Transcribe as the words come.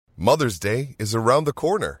Mother's Day is around the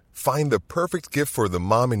corner. Find the perfect gift for the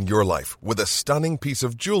mom in your life with a stunning piece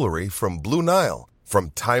of jewelry from Blue Nile.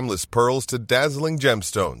 From timeless pearls to dazzling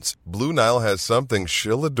gemstones, Blue Nile has something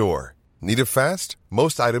she'll adore. Need it fast?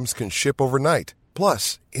 Most items can ship overnight.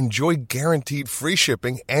 Plus, enjoy guaranteed free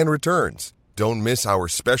shipping and returns. Don't miss our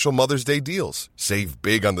special Mother's Day deals. Save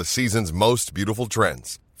big on the season's most beautiful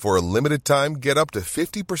trends. For a limited time, get up to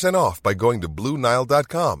 50% off by going to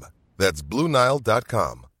BlueNile.com. That's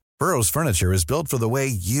BlueNile.com. Burrow's furniture is built for the way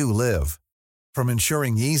you live. From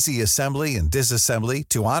ensuring easy assembly and disassembly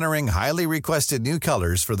to honoring highly requested new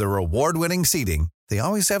colors for their award-winning seating, they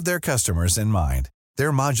always have their customers in mind.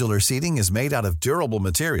 Their modular seating is made out of durable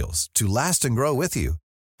materials to last and grow with you.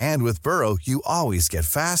 And with Burrow, you always get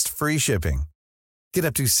fast, free shipping. Get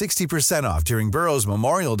up to 60% off during Burrow's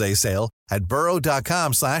Memorial Day sale at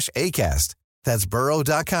burrow.com/ACAST. That's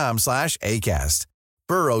burrow.com/ACAST.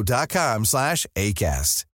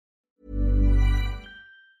 burrow.com/ACAST.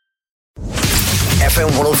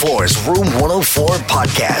 FM 104's Room 104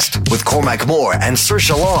 podcast with Cormac Moore and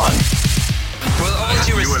Saoirse Long. With all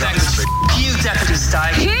due respect, you Deputy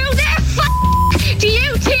Steig. Who the do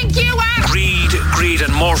you think you are? Greed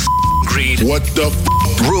and more greed. What the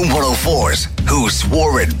Room 104's Who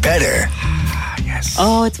Swore It Better. Yes.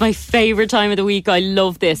 Oh, it's my favourite time of the week. I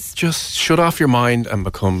love this. Just shut off your mind and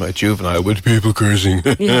become a juvenile with people cursing.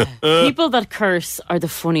 Yeah. People that curse are the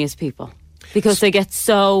funniest people because they get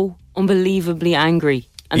so unbelievably angry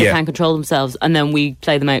and they can't control themselves, and then we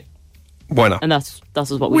play them out. Why not? And that's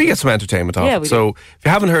what we do. get some entertainment off it. So if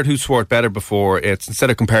you haven't heard Who Swore It Better before, it's instead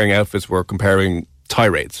of comparing outfits, we're comparing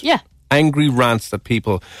tirades. Yeah. Angry rants that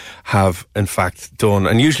people have in fact done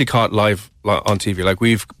and usually caught live on TV. Like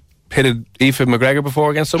we've pitted Aoife McGregor before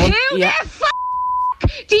against someone. Who the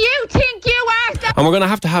do you think you are? And we're going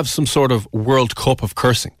to have some sort of World Cup of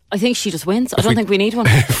cursing. I think she just wins. I don't think we need one.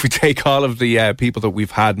 If we take all of the people that we've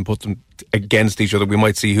had and put them against each other, we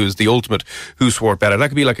might see who's the ultimate Who Swore It Better. That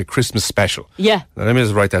could be like a Christmas special. Yeah. Now, let me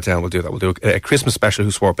just write that down. We'll do that. We'll do a Christmas special Who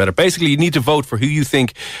Swore It Better. Basically, you need to vote for who you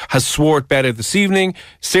think has swore it better this evening.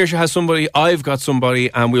 Saoirse has somebody, I've got somebody,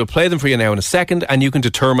 and we'll play them for you now in a second, and you can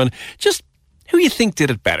determine just who you think did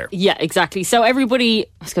it better. Yeah, exactly. So everybody,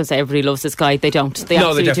 I was going to say everybody loves this guy. They don't. They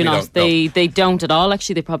absolutely do not. They don't at all.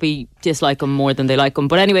 Actually, they probably dislike him more than they like him.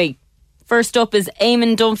 But anyway, first up is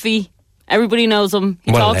Eamon Dunphy. Everybody knows him.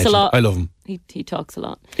 He talks a lot. I love him. He talks a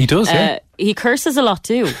lot. He does, yeah. He curses a lot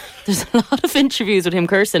too. There's a lot of interviews with him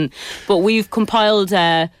cursing. But we've compiled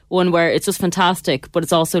one where it's just fantastic, but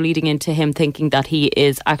it's also leading into him thinking that he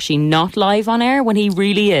is actually not live on air when he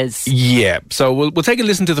really is. Yeah. So we'll take a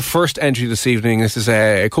listen to the first entry this evening. This is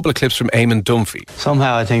a couple of clips from Eamon Dunphy.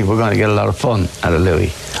 Somehow I think we're going to get a lot of fun out of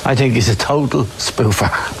Louis. I think he's a total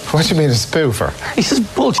spoofer. What do you mean a spoofer? He's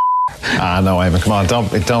just bullshit. No, Eamon, come on, don't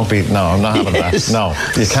be. No, I'm not having that. No,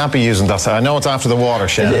 you can't be using that. I know it's after the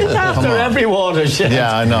watershed. It's after every watershed.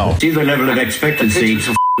 Yeah, I know. See the level of expectancy.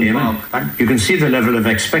 You can see the level of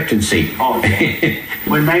expectancy.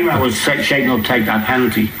 When Neymar was shaking up to take that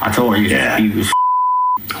penalty, I thought he was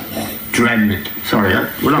dreading it. Sorry,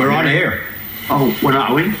 we're on here. Oh, we're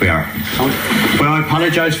not, are we? We are. Well, I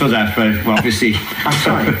apologise for that, but obviously, I'm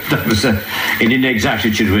sorry. That was an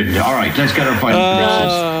inexactitude with it. All right, let's get our final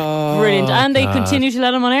predictions. Brilliant. And they continue to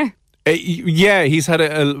let him on air. Yeah, he's had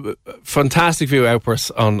a fantastic few outbursts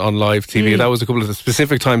on live TV. That was a couple of the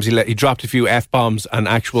specific times he dropped a few F-bombs and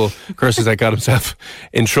actual curses that got himself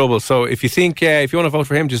in trouble. So if you think, if you want to vote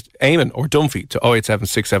for him, just Eamon or Dunphy to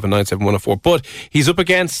 087-679-7104. But he's up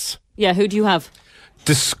against... Yeah, who do you have?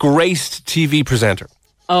 Disgraced TV presenter.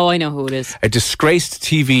 Oh, I know who it is. A disgraced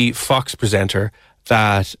TV Fox presenter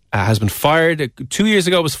that has been fired. 2 years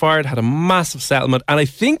ago was fired, had a massive settlement, and I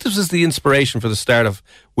think this was the inspiration for the start of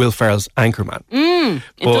Will Ferrell's Anchorman.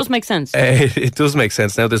 It does make sense. It does make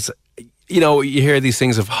sense. Now there's, you hear these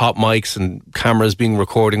things of hot mics and cameras being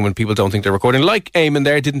recording when people don't think they're recording. Like Eamon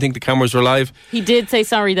there, didn't think the cameras were live. He did say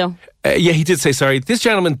sorry though. Yeah, he did say sorry. This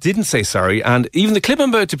gentleman didn't say sorry, and even the clip I'm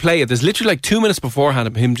about to play, there's literally like 2 minutes beforehand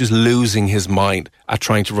of him just losing his mind at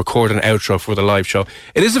trying to record an outro for the live show.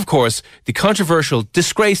 It is, of course, the controversial,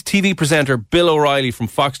 disgraced TV presenter Bill O'Reilly from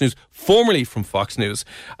Fox News, formerly from Fox News,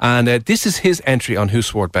 and this is his entry on Who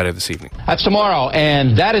Swore It Better this evening. That's tomorrow,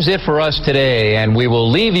 and that is it for us today, and we will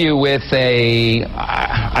leave you with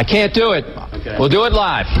I can't do it. Okay. We'll do it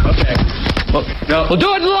live. Okay. We'll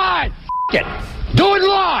do it live. F*** it. Do it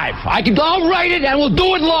live. I'll write it and we'll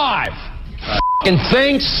do it live. F***ing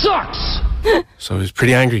thing sucks. So he's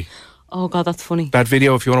pretty angry. Oh God, that's funny. That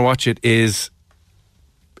video, if you want to watch it, is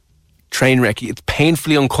train wreck. It's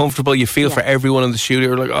painfully uncomfortable. You feel for everyone in the studio.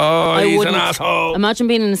 You're like, oh, he's an asshole. Imagine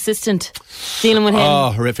being an assistant dealing with him.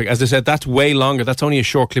 Oh, horrific. As I said, that's way longer. That's only a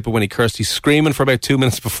short clip of when he cursed. He's screaming for about 2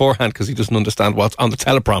 minutes beforehand because he doesn't understand what's on the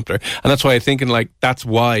teleprompter. And that's why I'm thinking, like, that's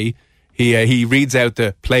why he reads out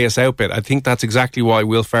the play us out bit. I think that's exactly why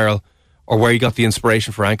Will Ferrell, or where he got the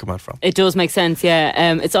inspiration for Anchorman from. It does make sense,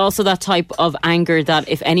 yeah. It's also that type of anger that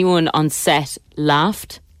if anyone on set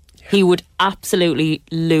laughed, he would absolutely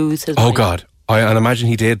lose his mind. Oh, God. And imagine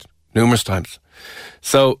he did numerous times.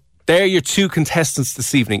 So, there are your two contestants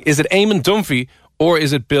this evening. Is it Eamon Dunphy or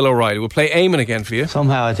is it Bill O'Reilly? We'll play Eamon again for you.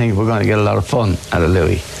 Somehow I think we're going to get a lot of fun out of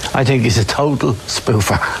Louis. I think he's a total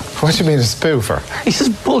spoofer. What do you mean a spoofer? He's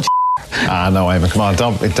just bullshit. No, Eamon, come on,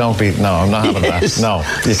 don't be. No, I'm not having that. No,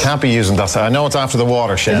 you can't be using that. I know it's after the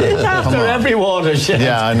watershed. It's after every watershed.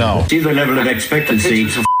 Yeah, I know. See the level of expectancy.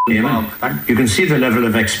 You can see the level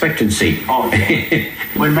of expectancy.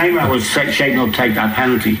 When Neymar was shaking up to take that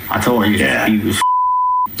penalty, I thought he was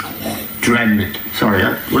dreading it. Sorry,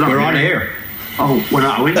 we're on here. Oh, we're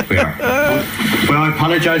not winning. We are. Well, I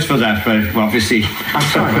apologise for that, but obviously, I'm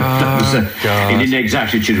sorry. He didn't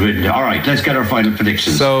exactly should win. All right, let's get our final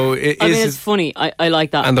predictions. So, it's funny. I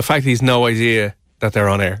like that. And the fact that he's no idea that they're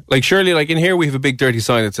on air. Like, surely, like in here, we have a big dirty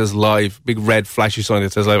sign that says live, big red flashy sign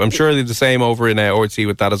that says live. I'm sure they're the same over in RTÉ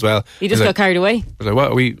with that as well. He just got carried away. I was like,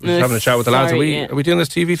 what? Are we having a chat with the lads? Are we doing this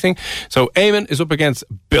TV thing? So, Eamon is up against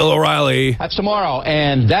Bill O'Reilly. That's tomorrow,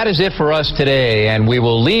 and that is it for us today. And we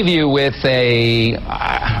will leave you with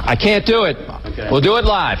I can't do it. Okay. We'll do it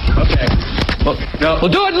live. Okay.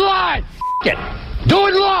 We'll do it live. F*** it. Do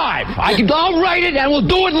it live. I'll write it and we'll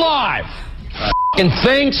do it live. F***ing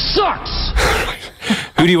thing sucks.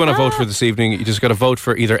 Who do you want to vote for this evening? You just got to vote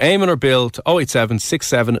for either Eamon or Bill to 087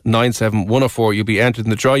 67 97 104. You'll be entered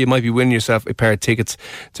in the draw. You might be winning yourself a pair of tickets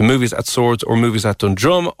to Movies at Swords or Movies at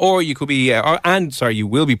Dundrum, or you could be, you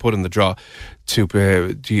will be put in the draw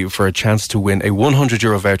for a chance to win a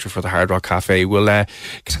 €100 voucher for the Hard Rock Cafe.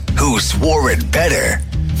 Who swore it better?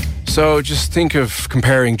 So just think of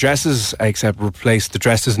comparing dresses, except replace the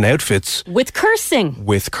dresses and outfits with cursing.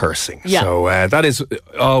 Yeah. So that is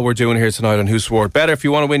all we're doing here tonight on Who Swore It Better. If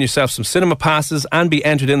you want to win yourself some cinema passes and be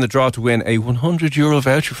entered in the draw to win a €100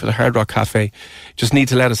 voucher for the Hard Rock Cafe, just need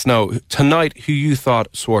to let us know tonight who you thought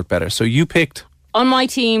swore it better. So you picked. On my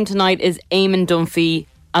team tonight is Eamon Dunphy.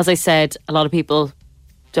 As I said, a lot of people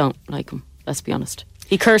don't like him. Let's be honest.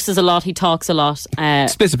 He curses a lot. He talks a lot.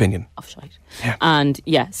 Split opinion. Of shite. Yeah. And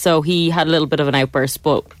so he had a little bit of an outburst.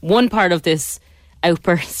 But one part of this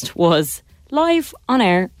outburst was live on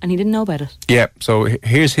air and he didn't know about it. Yeah, so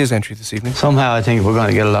here's his entry this evening. Somehow I think we're going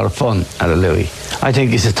to get a lot of fun out of Louis. I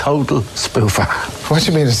think he's a total spoofer. What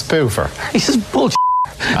do you mean a spoofer? He's just bullshit.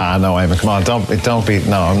 No, Eamon, come on, don't be.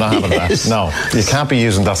 No, I'm not having that. No, you can't be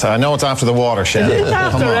using that. I know it's after the watershed. It's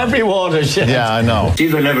after every watershed. Yeah, I know. See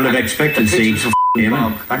the level of expectancy.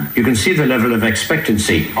 You can see the level of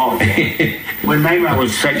expectancy. When Neymar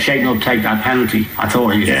was shaking up to take that penalty, I thought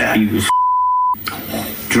he was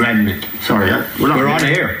dreading it. Sorry, we're on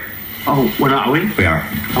here. Oh, we're not winning. We are.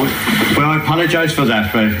 Well, I apologise for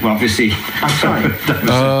that, but obviously, I'm sorry.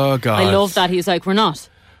 Oh God! I love that he's like, we're not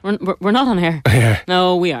on air. Yeah.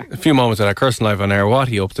 No, we are. A few moments of that cursing live on air. What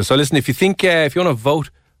are you up to? So listen, if you think if you want to vote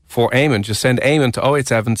for Eamon, just send Eamon to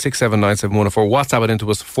 087 6797 104. WhatsApp it into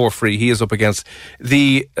us for free. He is up against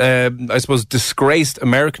the I suppose disgraced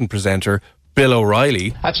American presenter Bill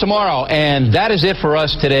O'Reilly. That's tomorrow, and that is it for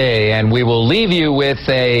us today. And we will leave you with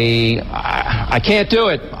I can't do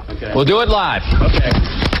it. Okay. We'll do it live. Okay.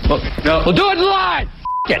 We'll do it live.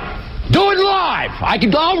 F*** it. Do it live.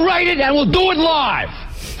 I'll write it and we'll do it live.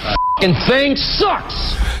 F***ing thing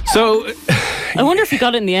sucks. So I wonder if he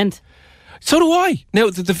got it in the end. So do I. Now,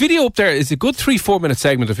 the video up there is a good 3-4 minute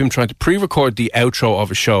segment of him trying to pre-record the outro of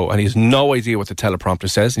a show, and he has no idea what the teleprompter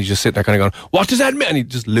says, and he's just sitting there kind of going, what does that mean? And he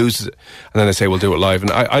just loses it. And then they say, we'll do it live. And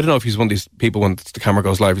I don't know if he's one of these people when the camera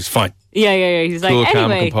goes live, he's fine. Yeah. He's cool, like,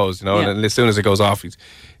 calm, anyway. composed, and as soon as it goes off,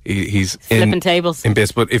 he's flipping tables. In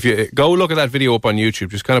bits. But if you go look at that video up on YouTube,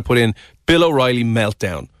 just kind of put in Bill O'Reilly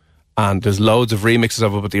meltdown, and there's loads of remixes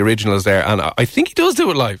of it, but the original is there. And I think he does do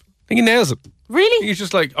it live. I think he nails it. Really? He's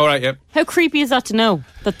just like, all right, yeah. How creepy is that to know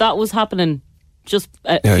that was happening just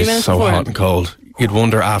a few minutes so before? Hot and cold. You'd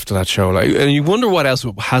wonder after that show, and you wonder what else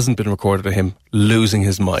hasn't been recorded of him losing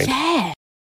his mind. Yeah.